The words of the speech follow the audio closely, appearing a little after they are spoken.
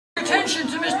attention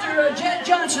to Mr. Jed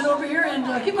Johnson over here, and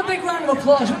give him a big round of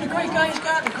applause. What a great guy he's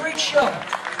got, and a great show.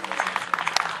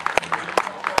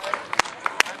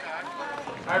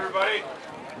 Hi, everybody.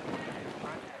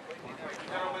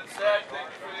 Gentlemen said, thank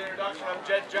you for the introduction. I'm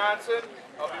Jed Johnson.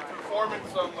 I'll be performing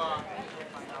some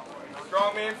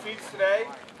Strongman feats today.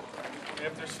 And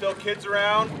if there's still kids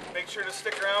around, make sure to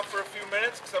stick around for a few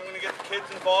minutes because I'm going to get the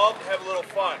kids involved and have a little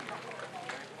fun.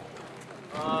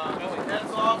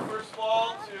 Hats off, first of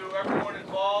all, to everyone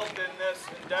involved in this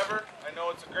endeavor. I know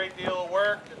it's a great deal of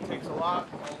work. It takes a lot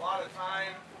of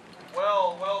time,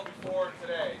 well before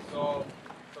today. So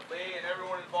Lee and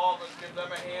everyone involved, let's give them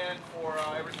a hand for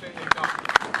everything they've done.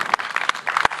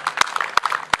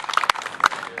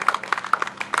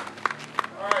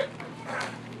 All right.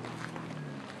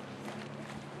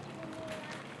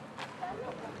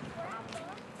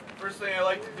 First thing I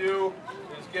like to do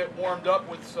is get warmed up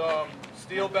with some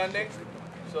steel bending.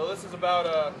 So this is about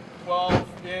a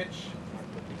 12-inch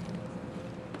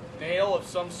nail of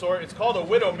some sort. It's called a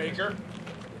Widowmaker.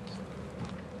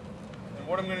 And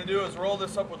what I'm going to do is roll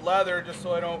this up with leather just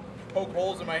so I don't poke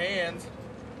holes in my hands.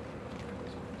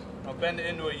 I'll bend it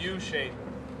into a U shape.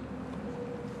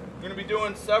 I'm going to be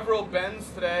doing several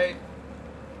bends today,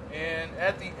 and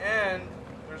at the end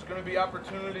there's going to be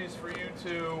opportunities for you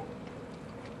to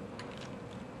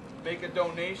make a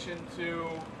donation to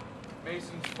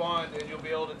Mason's Fund, and you'll be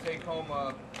able to take home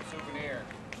a souvenir.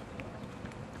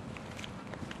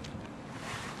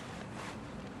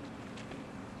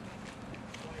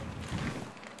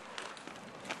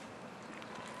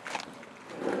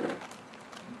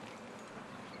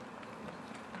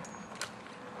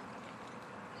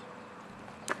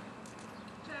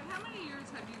 How many years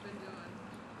have you been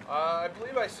doing? I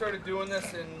believe I started doing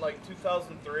this in like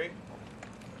 2003.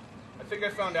 I think I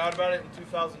found out about it in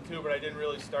 2002, but I didn't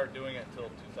really start doing it until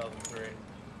 2003.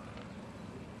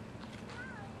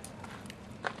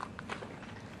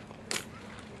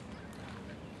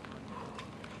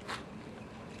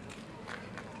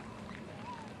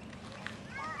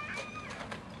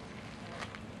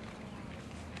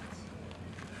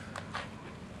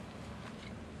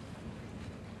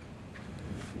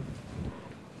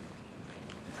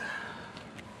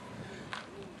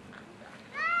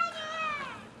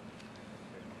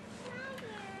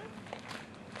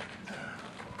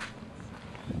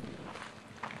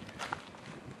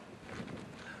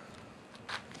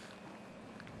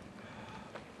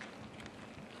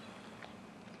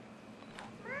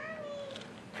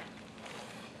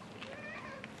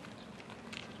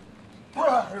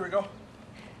 Here we go. All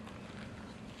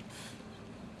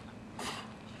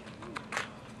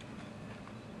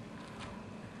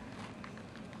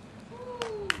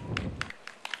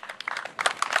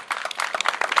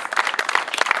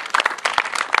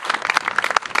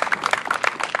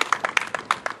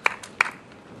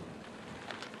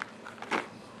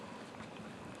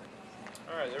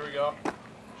right, there we go.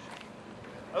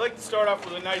 I like to start off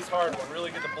with a nice hard one,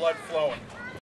 really get the blood flowing.